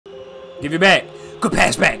Give it back. Good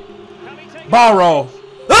pass back. Ball roll.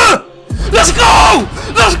 Ah! Let's go!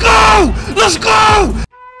 Let's go! Let's go!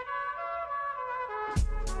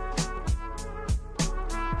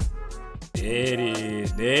 There it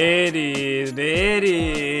is. There it is. There it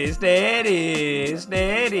is. There it is.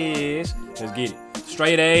 There it is. Let's get it.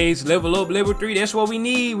 Straight A's, level up, level 3. That's what we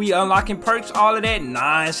need. We unlocking perks, all of that.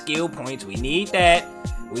 9 skill points. We need that.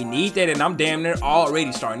 We need that, and I'm damn near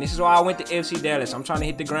already starting. This is why I went to FC Dallas. I'm trying to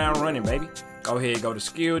hit the ground running, baby. Go ahead, go to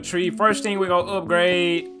skill tree. First thing we gonna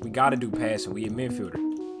upgrade. We gotta do passing. We a midfielder.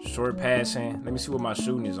 Short passing. Let me see what my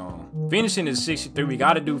shooting is on. Finishing is 63. We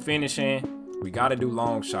gotta do finishing. We gotta do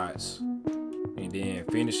long shots. And then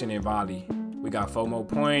finishing and volley. We got 4 more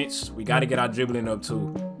points. We gotta get our dribbling up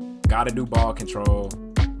too. Gotta do ball control.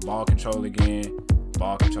 Ball control again.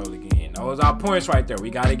 Ball control again. Those are our points right there. We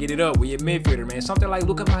gotta get it up. We a midfielder, man. Something like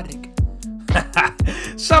LUKA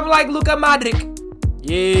MODRIC. Something like LUKA MODRIC.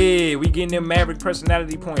 Yeah, we getting them Maverick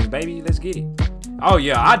personality points, baby. Let's get it. Oh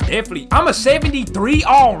yeah, I'm a 73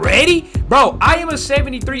 already? Bro, I am a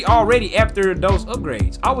 73 already after those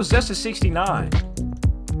upgrades. I was just a 69.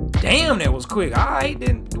 Damn, that was quick. All right,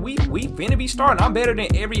 then we finna be starting. I'm better than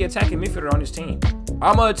every attacking midfielder on this team.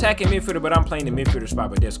 I'm an attacking midfielder, but I'm playing the midfielder spot,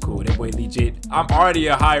 but that's cool. That boy legit. I'm already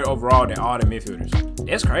a higher overall than all the midfielders.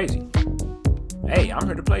 That's crazy. Hey, I'm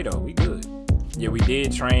here to play though. We good. Yeah, we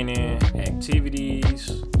did training,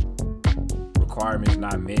 activities, requirements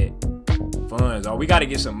not met, funds. Oh, we gotta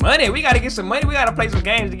get some money. We gotta get some money. We gotta play some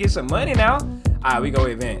games to get some money now. All right, we go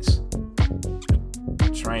events.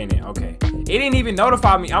 Training, okay. It didn't even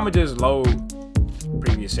notify me. I'ma just load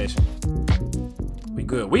previous session. We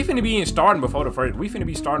good. We finna be starting before the first. We finna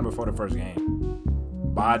be starting before the first game.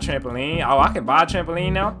 Buy a trampoline. Oh, I can buy a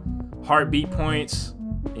trampoline now. Heartbeat points.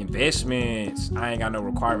 Investments. I ain't got no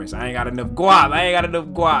requirements. I ain't got enough guap. I ain't got enough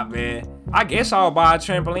guap, man. I guess I'll buy a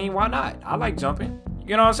trampoline. Why not? I like jumping.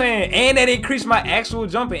 You know what I'm saying? And that increased my actual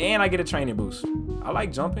jumping, and I get a training boost. I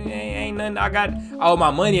like jumping. Ain't nothing. I got all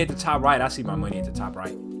my money at the top right. I see my money at the top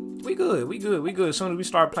right. We good. We good. We good. As soon as we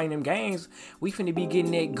start playing them games, we finna be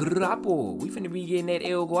getting that guapo. We finna be getting that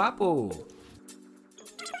El Guapo.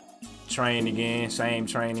 Train again. Same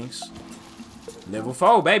trainings. Level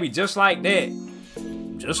 4, baby. Just like that.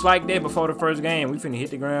 Just like that before the first game. We finna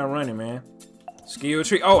hit the ground running, man. Skill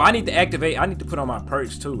tree. Oh, I need to activate. I need to put on my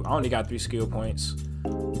perks, too. I only got 3 skill points.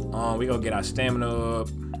 We gonna get our stamina up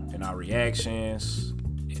and our reactions.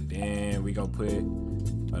 And then we gonna put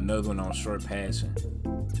another one on short passing.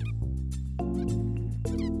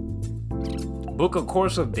 Book a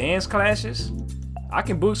course of dance classes. I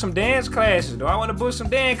can book some dance classes. Do I want to book some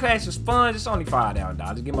dance classes? Fun. It's only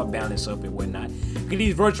 $5,000. Get my balance up and whatnot. Get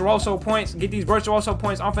these virtuoso points. Get these virtuoso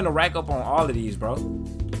points. I'm finna rack up on all of these, bro.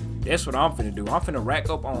 That's what I'm finna do. I'm finna rack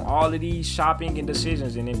up on all of these shopping and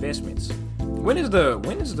decisions and investments. When is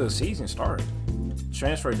the season start?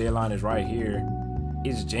 Transfer deadline is right here.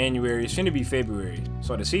 It's January. It's finna be February.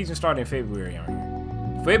 So the season started in February on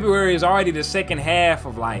here. February is already the second half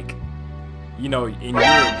of, like, you know, in Europe.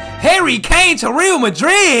 Harry Kane to Real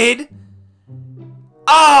Madrid?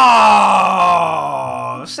 Oh,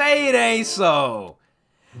 say it ain't so.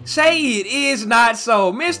 Say it is not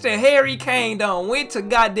so. Mr. Harry Kane done went to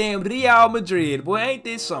goddamn Real Madrid. Boy, ain't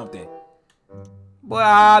this something? Boy,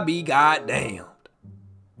 I'll be goddamned.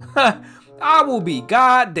 I will be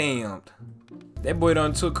goddamned. That boy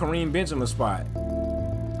done took Kareem Benzema's spot.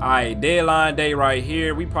 Alright, deadline day right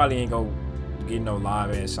here. We probably ain't gonna get no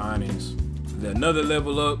live ass signings. Another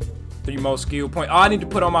level up. 3 more skill points. Oh, I need to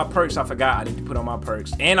put on my perks. I forgot. I need to put on my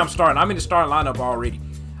perks. And I'm starting. I'm in the starting lineup already.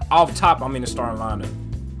 Off top, I'm in the starting lineup.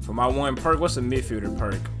 For my 1 perk, what's a midfielder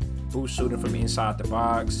perk? Boost shooting from inside the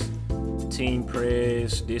box. Team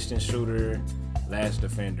press. Distance shooter. Last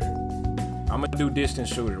defender. I'm gonna do distance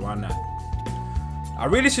shooter. Why not? I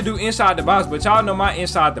really should do inside the box, but y'all know my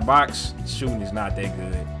inside the box shooting is not that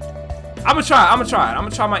good. I'm gonna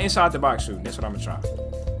try my inside the box shooting. That's what I'm gonna try.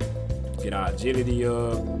 Get our agility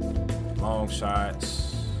up, long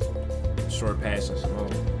shots, short passes.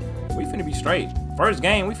 We finna be straight. First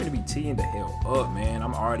game, we finna be teeing the hell up, man.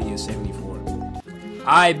 I'm already at 74.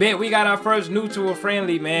 I bet we got our first neutral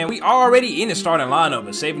friendly, man. We already in the starting lineup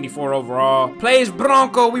at 74 overall. Plays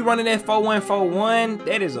Bronco. We running that 4-1-4-1.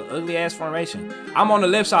 That is an ugly ass formation. I'm on the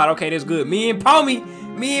left side. Okay, that's good. Me and Pommy, the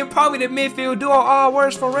midfield duo. Oh,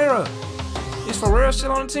 where's Ferreira? Is Ferreira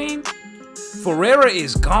still on the team? Ferreira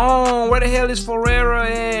is gone. Where the hell is Ferreira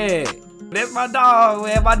at? That's my dog,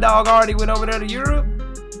 man. My dog already went over there to Europe.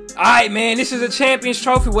 Alright, man, this is a Champions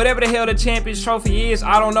Trophy. Whatever the hell the Champions Trophy is,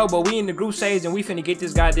 I don't know. But we in the group stage and we finna get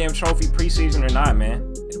this goddamn trophy preseason or not,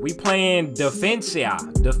 man. We playing Defensa.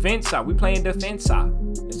 We playing Defensa.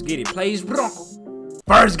 Let's get get it. Plays Bronco.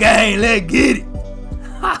 First game, let's get it.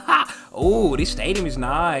 Oh, this stadium is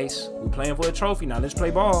nice. We playing for a trophy now. Let's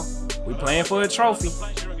play ball. We playing for a trophy.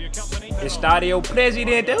 Estadio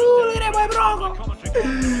Presidente. Ooh, look at that boy Bronco. Look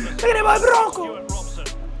at that boy Bronco.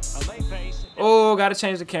 Oh, gotta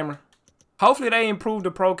change the camera. Hopefully they improve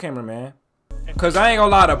the pro camera, man. Cause I ain't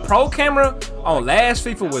gonna lie, the pro camera on last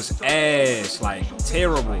FIFA was ass, like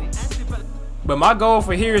terrible. But my goal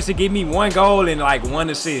for here is to give me 1 goal and like 1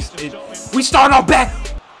 assist. We starting off bad.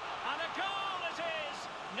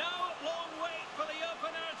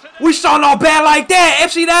 We starting off bad like that.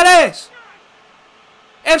 FC that ass.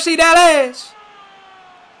 FC that ass.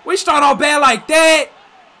 We starting off bad like that.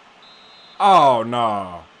 Oh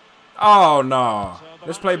no. Oh no.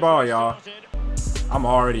 Let's play ball, y'all. I'm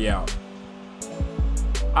already out.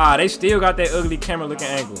 Ah, they still got that ugly camera looking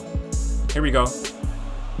angle. Here we go.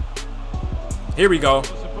 Here we go.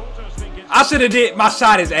 I should have did my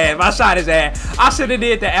shot is ass. My shot is ass. I should have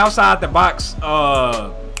did the outside the box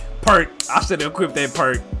perk. I should have equipped that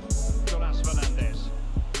perk.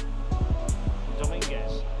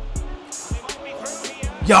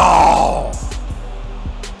 Yo,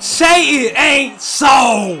 say it ain't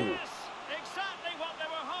so.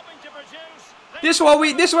 This what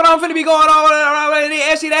I'm finna be going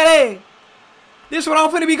on. See that? This what I'm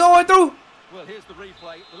finna be going through. Well, here's the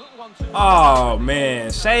replay. The little one, oh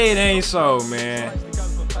man, say it ain't so, man.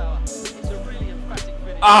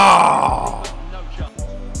 Oh.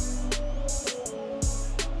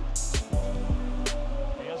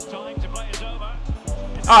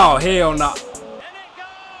 Oh hell no.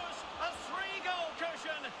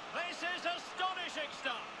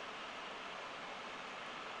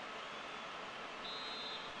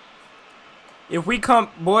 If we come,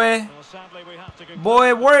 boy,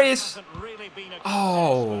 where is?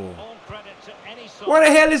 Oh, where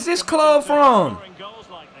the hell is this club from?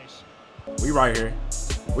 We right here.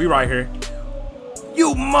 We right here.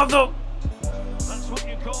 You mother. That's what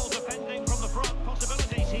you call defending from the front.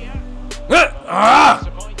 Possibilities here.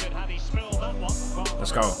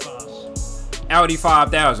 Let's go. Audi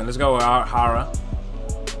 5000. Let's go, Hara.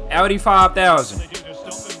 Audi 5000.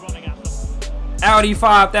 Audi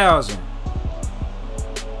 5000.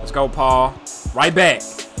 Let's go, Paul. Right back.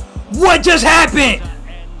 What just happened?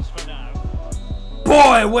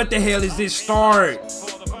 Boy, what the hell is this start?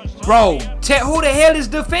 Bro, who the hell is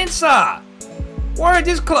defensa? Where is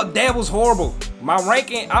this club? That was horrible. My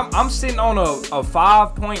ranking, I'm sitting on a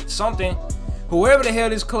 5 point something. Whoever the hell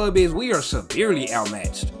this club is, we are severely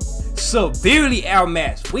outmatched. Severely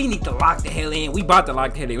outmatched. We need to lock the hell in. We about to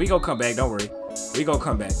lock the hell in. We gonna come back, don't worry. We gonna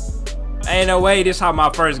come back. Ain't no way this how my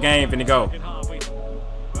first game finna go.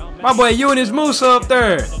 My boy, you and his moose up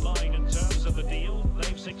there.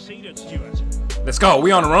 Let's go.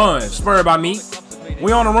 We on the run. Spurred by me.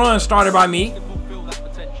 We on the run. Started by me.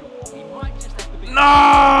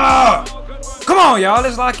 No! Come on, y'all.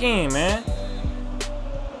 Let's lock in, man.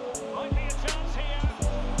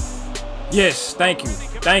 Yes. Thank you.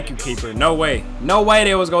 Thank you, keeper. No way. No way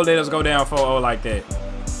they was going to let us go down 4-0 like that.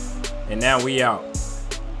 And now we out.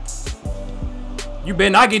 You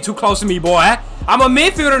better not get too close to me, boy. I'm a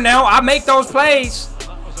midfielder now. I make those plays.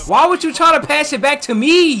 Why would you try to pass it back to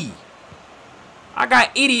me? I got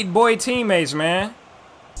idiot boy teammates, man.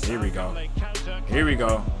 Here we go. Here we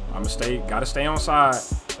go. Gotta stay on side.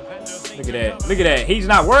 Look at that. Look at that. He's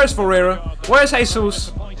not. Where's Ferreira? Where's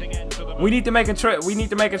Jesus? We need to make a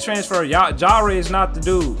transfer. Jara is not the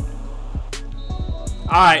dude.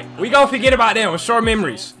 Alright, we gonna forget about them. Short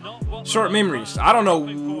memories. Short memories. I don't know.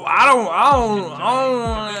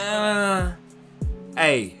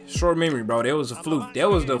 Hey, short memory, bro. That was a fluke. That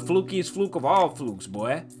was the flukiest fluke of all flukes,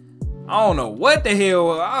 boy. I don't know what the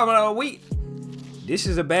hell. I don't know. This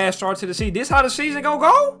is a bad start to the season. This how the season gonna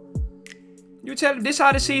go? You tell me this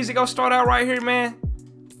how the season gonna start out right here, man?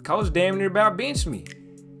 Coach damn near about benched me.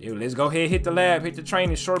 Yo, let's go ahead, hit the lab, hit the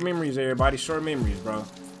training. Short memories, everybody. Short memories, bro.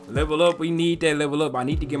 Level up. We need that level up. I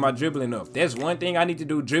need to get my dribbling up. That's one thing I need to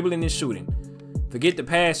do. Dribbling and shooting. Forget the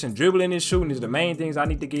passing. Dribbling and shooting is the main things I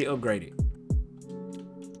need to get upgraded.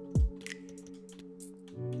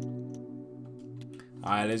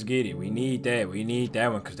 Alright, let's get it. We need that. We need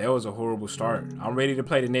that one because that was a horrible start. I'm ready to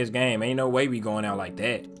play the next game. Ain't no way we going out like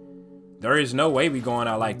that. There is no way we going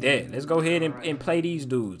out like that. Let's go ahead and play these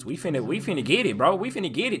dudes. We finna get it, bro. We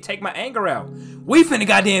finna get it. Take my anger out. We finna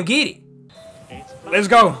goddamn get it. Let's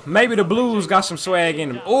go. Maybe the Blues got some swag in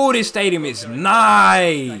them. Oh, this stadium is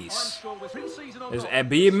nice.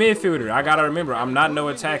 Be a midfielder. I gotta remember, I'm not no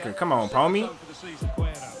attacker. Come on, Pommy.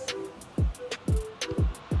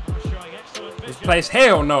 This place,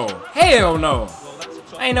 hell no. Hell no.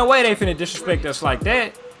 Ain't no way they finna disrespect us like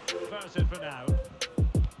that. sorted for now.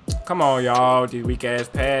 Come on, y'all. These weak ass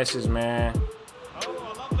passes, man. Oh,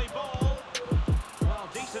 a lovely ball. Well,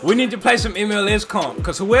 decent. We need to play some MLS comp,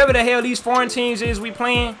 because whoever the hell these foreign teams is we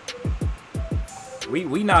playing,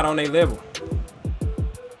 we not on their level.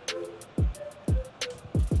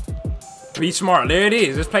 Be smart. There it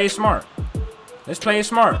is. Let's play it smart. Let's play it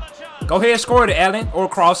smart. Go ahead, score it, Allen, or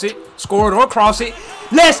cross it. Score it or cross it.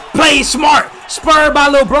 Let's play smart. Spurred by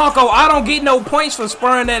Lil Bronco. I don't get no points for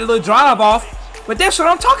spurring that little drive off, but that's what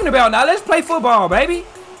I'm talking about now. Let's play football, baby.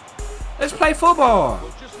 Let's play football.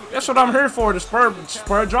 That's what I'm here for, to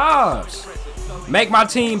spur drives. Make my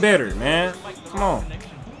team better, man. Come on.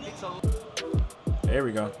 There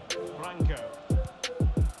we go.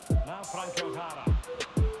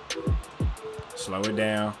 Slow it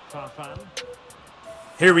down.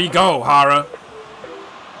 Here we go, Hara.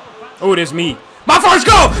 Oh, that's me. My first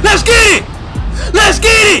goal. Let's get it. Let's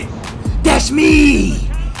get it. That's me.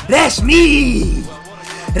 That's me.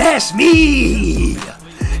 That's me.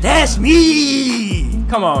 That's me.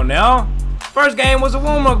 Come on now. First game was a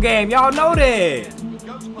warm-up game. Y'all know that.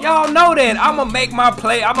 Y'all know that. I'm going to make my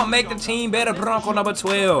play. I'm going to make the team better. Bronco number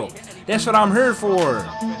 12. That's what I'm here for.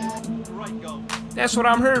 That's what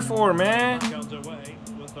I'm here for, man.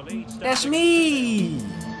 That's me.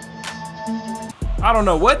 I don't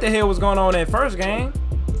know what the hell was going on in that first game.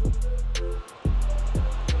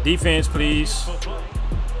 Defense, please.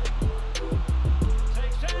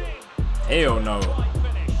 Hell no.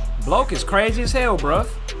 Bloke is crazy as hell, bruh.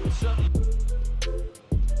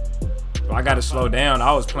 I gotta slow down.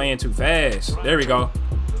 I was playing too fast. There we go.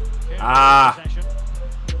 I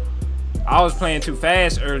was playing too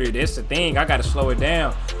fast earlier. That's the thing. I gotta slow it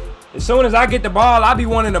down. As soon as I get the ball, I be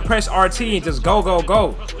wanting to press RT and just go, go,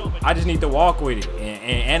 go. I just need to walk with it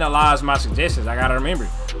and analyze my suggestions. I gotta remember,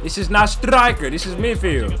 this is not striker. This is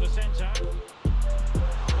midfield.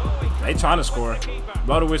 They trying to score.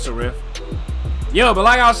 Blow the whistle, ref. Yo, but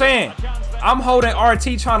like I was saying, I'm holding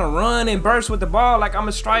RT trying to run and burst with the ball like I'm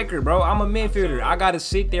a striker, bro. I'm a midfielder. I gotta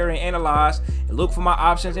sit there and analyze and look for my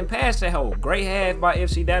options and pass that hole. Great half by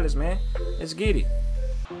FC Dallas, man. Let's get it.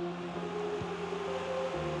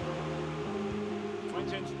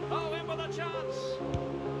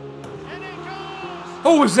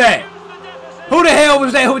 Who was that? Who the hell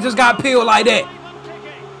was that who just got peeled like that?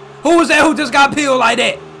 Who was that who just got peeled like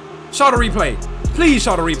that? Show the replay. Please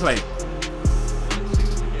show the replay.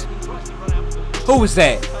 Who was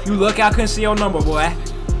that? You look, I couldn't see your number, boy.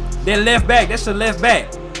 That left back. That's the left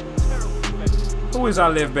back. Who is our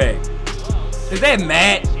left back? Is that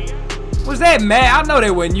Matt? Was that Matt? I know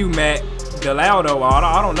that wasn't you, Matt. Delaudo.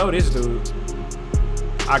 I don't know this dude.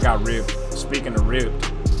 I got ripped. Speaking of ripped.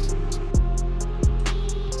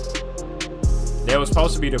 That was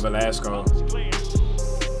supposed to be the Velasco.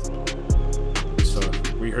 So,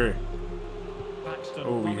 we here.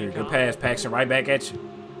 Oh, we here. Good pass, Paxton. Right back at you.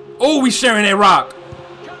 Oh, we sharing that rock.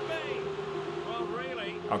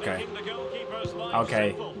 Okay.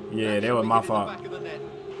 Okay. Yeah, that was my fault.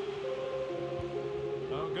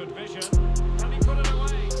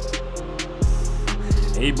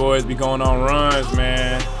 These boys be going on runs,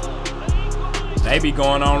 man. They be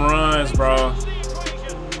going on runs, bro.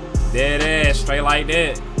 Dead ass, straight like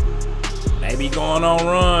that. They be going on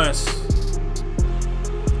runs.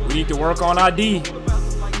 We need to work on our D.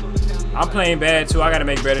 I'm playing bad too. I gotta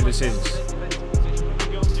make better decisions.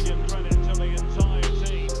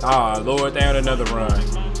 Ah, Lord, down another run.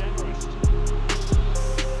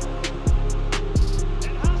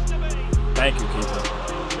 Thank you, keeper.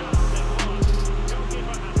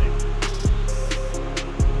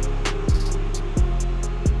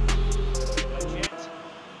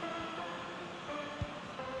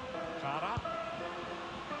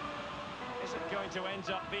 To end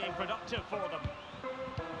up being productive for them.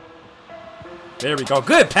 There we go.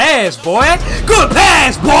 Good pass, boy. Good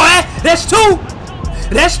pass, boy. That's two.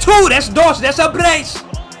 That's two. That's dos. That's a brace.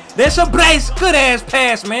 That's a brace. Good ass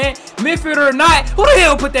pass, man. Midfielder or not, who the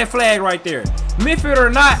hell put that flag right there? Midfielder or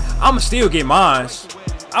not, I'ma still get mines.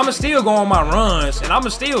 I'ma still go on my runs, and I'ma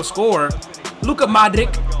still score. LUKA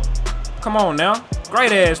MODRIC. Come on now.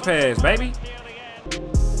 Great ass pass, baby.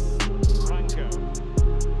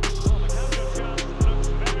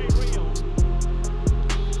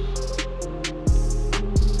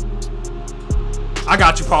 I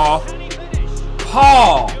got you, Paul.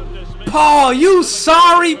 Paul, you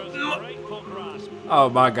sorry? Oh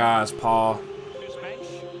my gosh, Paul.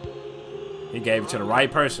 He gave it to the right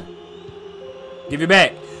person. Give it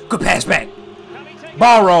back. Good pass back.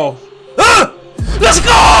 Ball roll. Ah! Let's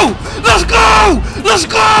go! Let's go! Let's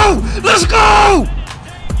go! Let's go!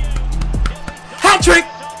 Hat trick!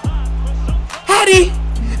 Hattie!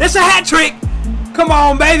 It's a hat trick. Come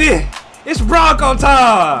on, baby. It's Bronco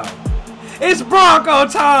time. It's Bronco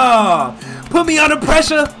time. Put me under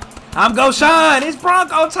pressure. I'm gonna shine. It's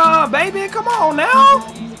Bronco time, baby. Come on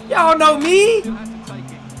now. Y'all know me.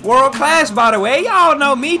 World class, by the way. Y'all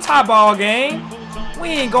know me, top ball game. We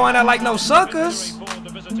ain't going out like no suckers.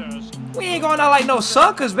 We ain't going out like no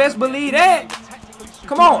suckers. Best believe that.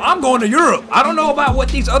 Come on, I'm going to Europe. I don't know about what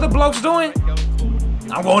these other blokes doing.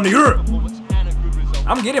 I'm going to Europe.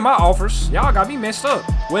 I'm getting my offers. Y'all got me messed up.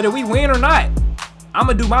 Whether we win or not, I'm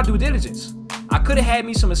going to do my due diligence. I could have had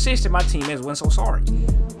me some assists and my teammates wasn't so sorry.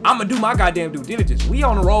 I'm going to do my goddamn due diligence. We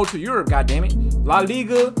on the road to Europe, goddammit. La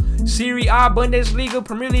Liga, Serie A, Bundesliga,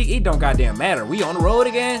 Premier League, it don't goddamn matter. We on the road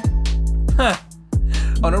again? Huh.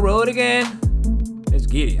 On the road again? Let's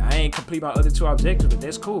get it. I ain't complete my other 2 objectives, but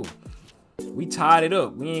that's cool. We tied it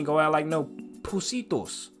up. We ain't go out like no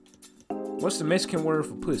pusitos. What's the Mexican word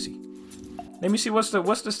for pussy? Let me see what's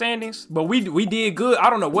the standings. But we did good. I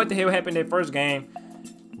don't know what the hell happened that first game.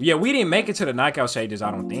 Yeah, we didn't make it to the knockout stages,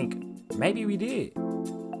 I don't think. Maybe we did.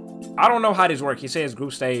 I don't know how this works. It says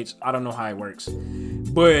group stage. I don't know how it works.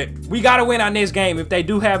 But we got to win our next game. If they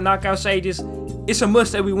do have knockout stages, it's a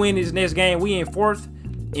must that we win this next game. We in 4th.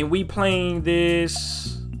 And we playing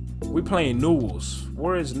this. We playing Newells.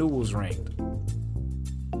 Where is Newells ranked?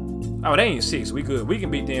 Oh, they ain't 6. We good. We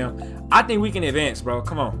can beat them. I think we can advance, bro.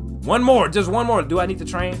 Come on. One more. Just one more. Do I need to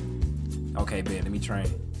train? Okay, Ben. Let me train.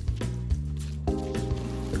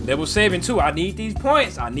 Level 7 too. I need these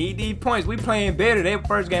points. I need these points. We playing better. That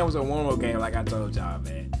first game was a warm-up game, like I told y'all,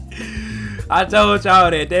 man. I told y'all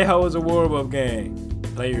that hoe was a warm-up game.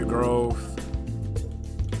 Player growth.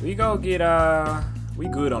 We go get we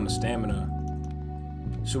good on the stamina.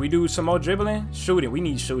 Should we do some more dribbling? Shooting. We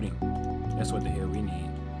need shooting. That's what the hell we need.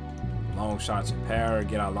 Long shots and power.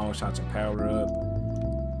 Get our long shots and power up.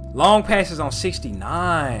 Long passes on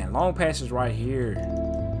 69. Long passes right here.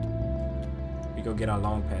 We go get our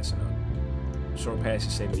long passing up. Short pass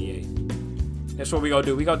is 78. That's what we gonna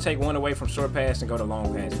do. We gonna take one away from short pass and go to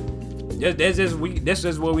long pass. That's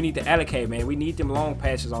just what we need to allocate, man. We need them long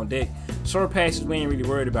passes on deck. Short passes, we ain't really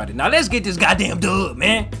worried about it. Now let's get this goddamn dub,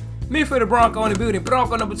 man. Midfielder Bronco in the building.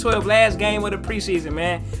 Bronco number 12, last game of the preseason,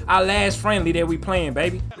 man. Our last friendly that we playing,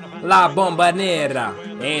 baby. La Bombonera.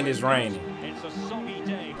 And it's raining.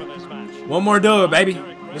 One more dub, baby.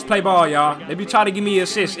 Let's play ball, y'all. They be trying to give me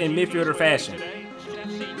assists in midfielder fashion.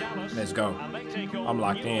 Let's go. I'm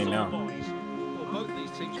locked in now.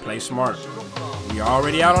 Play smart. We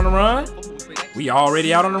already out on the run. We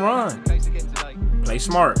already out on the run. Play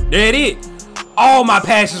smart. There it is. All my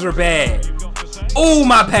passes are bad. Oh,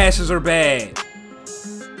 my passes are bad.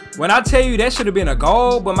 When I tell you that should have been a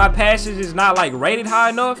goal, but my passes is not like rated high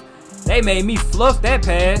enough, they made me fluff that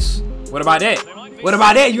pass. What about that? What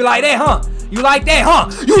about that? You like that, huh? You like that, huh?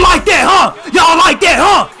 You like that, huh? Y'all like that,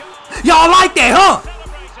 huh? Y'all like that, huh?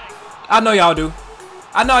 I know y'all do.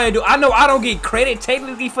 I know y'all do. I know I don't get credit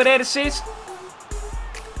technically for that assist.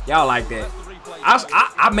 Y'all like that.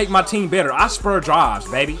 I make my team better. I spur drives,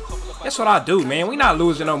 baby. That's what I do, man. We not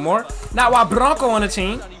losing no more. Not while Bronco on the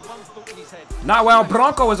team. Not while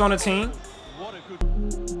Bronco is on the team.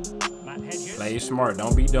 Play smart.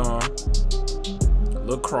 Don't be dumb.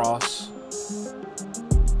 Look cross.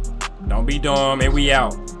 Don't be dumb. And we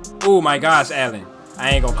out. Oh my gosh, Allen. I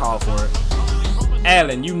ain't gonna call for it.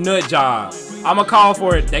 Allen, you nut job. I'ma call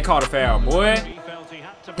for it. They called a foul, boy.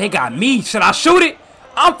 They got me. Should I shoot it?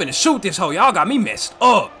 I'm finna shoot this hoe. Y'all got me messed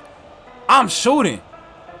up. I'm shooting.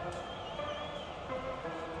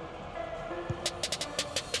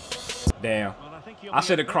 Damn. I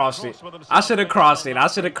should have crossed it. I should have crossed it. I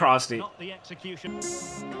should have crossed it. Good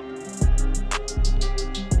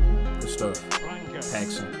stuff.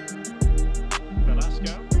 Paxson.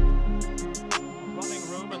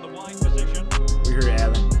 We heard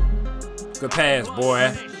Allen. Good pass,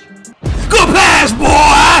 boy. Good pass,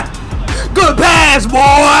 boy! Good pass,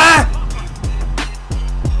 boy!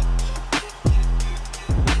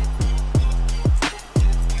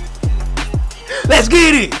 Let's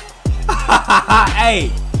get it!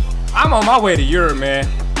 Hey, I'm on my way to Europe, man.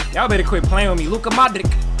 Y'all better quit playing with me. LUKA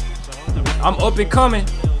MODRIC. I'm up and coming.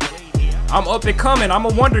 I'm up and coming. I'm a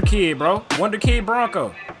wonder kid, bro. Wonder kid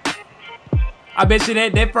Bronco. I bet you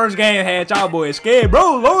that first game had y'all boys scared,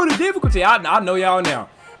 bro. Lower the difficulty. I know y'all now.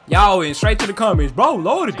 Y'all went straight to the comments, bro.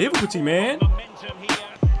 Lower the difficulty, man.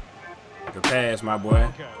 Good pass, my boy.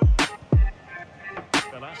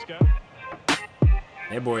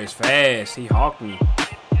 That boy is fast. He hawked me.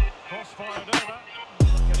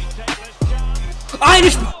 I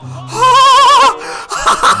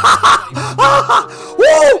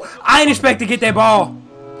ain't expect to get that ball.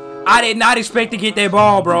 I did not expect to get that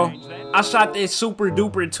ball, bro. I shot that super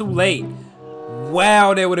duper too late.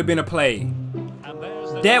 Wow, that would have been a play.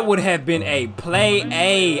 That would have been a play.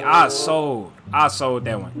 Hey, I sold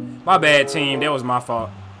that one. My bad, team. That was my fault.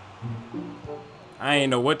 I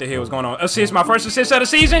ain't know what the hell was going on. Assist, my first assist of the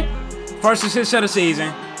season. First assist of the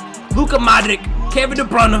season. LUKA MODRIC, Kevin De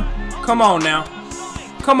Bruyne. Come on now.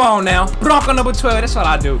 Come on now. Bronco number 12. That's what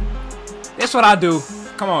I do. That's what I do.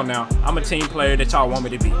 Come on now. I'm a team player that y'all want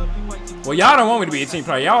me to be. Well, y'all don't want me to be a team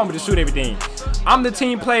player. Y'all want me to shoot everything. I'm the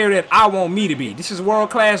team player that I want me to be. This is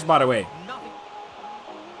world class, by the way.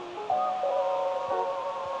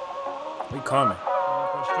 We coming.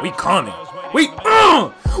 We coming. We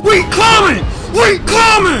coming. We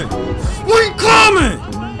coming. We coming.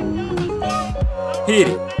 Hit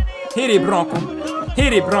it. Hit it, Bronco.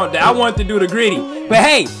 Hit it, Bronco. I wanted to do the gritty. But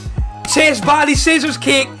hey, chest, body, scissors,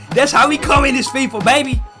 kick. That's how we come in this FIFA,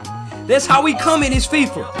 baby. That's how we come in this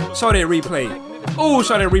FIFA. Saw that replay. Ooh,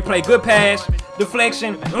 saw that replay. Good pass.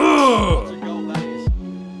 Deflection. Ugh.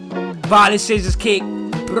 Body, scissors, kick.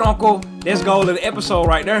 Bronco. That's goal of the episode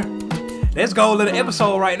right there. That's goal of the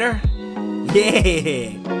episode right there. Yeah.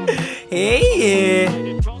 Hey, yeah.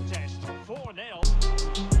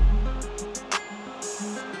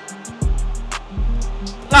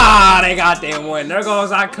 Ah, they got that one. There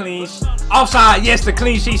goes our clean. Offside. Yes, the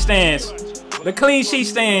clean sheet stands. The clean sheet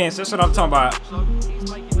stands. That's what I'm talking about.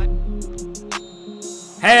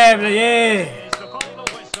 Have it, yeah.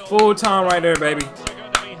 Full time right there, baby.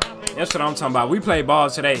 That's what I'm talking about. We played ball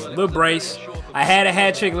today. Little brace. I had a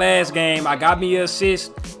hat trick last game. I got me an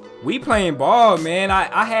assist. We playing ball, man.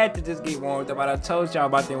 I had to just get warmed up. I told y'all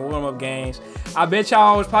about them warm-up games. I bet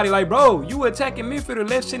y'all was probably like, bro, you attacking midfielder,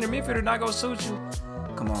 left center midfielder, not gonna suit you.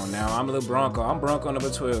 Come on now. I'm a little Bronco. I'm Bronco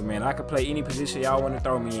number 12, man. I can play any position y'all want to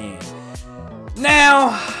throw me in.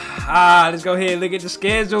 Now, let's go ahead and look at the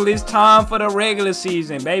schedule. It's time for the regular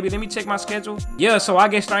season, baby. Let me check my schedule. Yeah, so I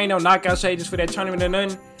guess there ain't no knockout stages for that tournament or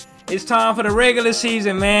nothing. It's time for the regular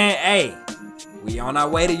season, man. Hey, we on our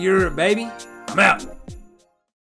way to Europe, baby. I'm out.